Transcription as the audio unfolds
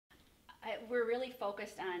we're really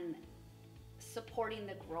focused on supporting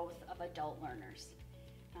the growth of adult learners.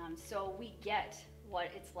 So we get what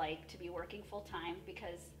it's like to be working full-time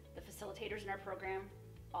because the facilitators in our program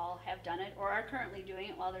all have done it or are currently doing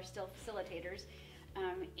it while they're still facilitators,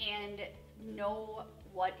 and know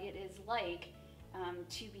what it is like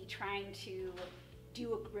to be trying to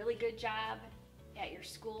do a really good job at your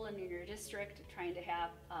school and in your district, trying to have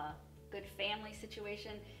a good family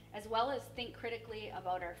situation, as well as think critically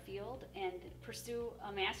about our field and pursue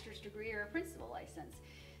a master's degree or a principal license.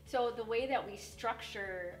 So the way that we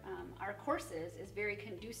structure our courses is very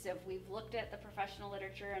conducive. We've looked at the professional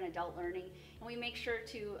literature and adult learning, and we make sure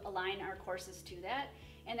to align our courses to that.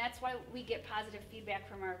 And that's why we get positive feedback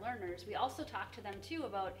from our learners. We also talk to them too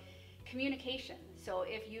about communication. So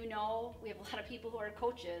if you know, we have a lot of people who are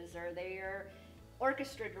coaches or they're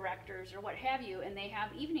orchestra directors or what have you, and they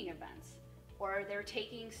have evening events, or they're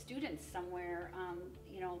taking students somewhere.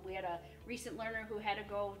 We had a recent learner who had to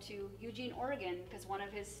go to Eugene, Oregon because one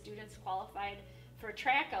of his students qualified for a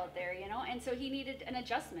track out there, and so he needed an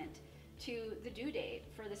adjustment to the due date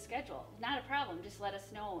for the schedule. Not a problem, just let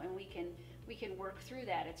us know and we can work through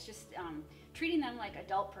that. It's just treating them like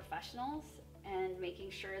adult professionals and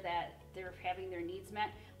making sure that they're having their needs met.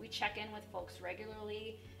 We check in with folks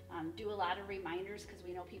regularly, do a lot of reminders because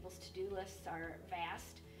we know people's to-do lists are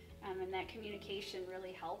vast, and that communication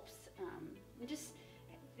really helps. And just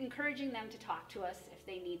encouraging them to talk to us if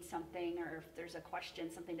they need something or if there's a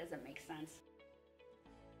question, something doesn't make sense.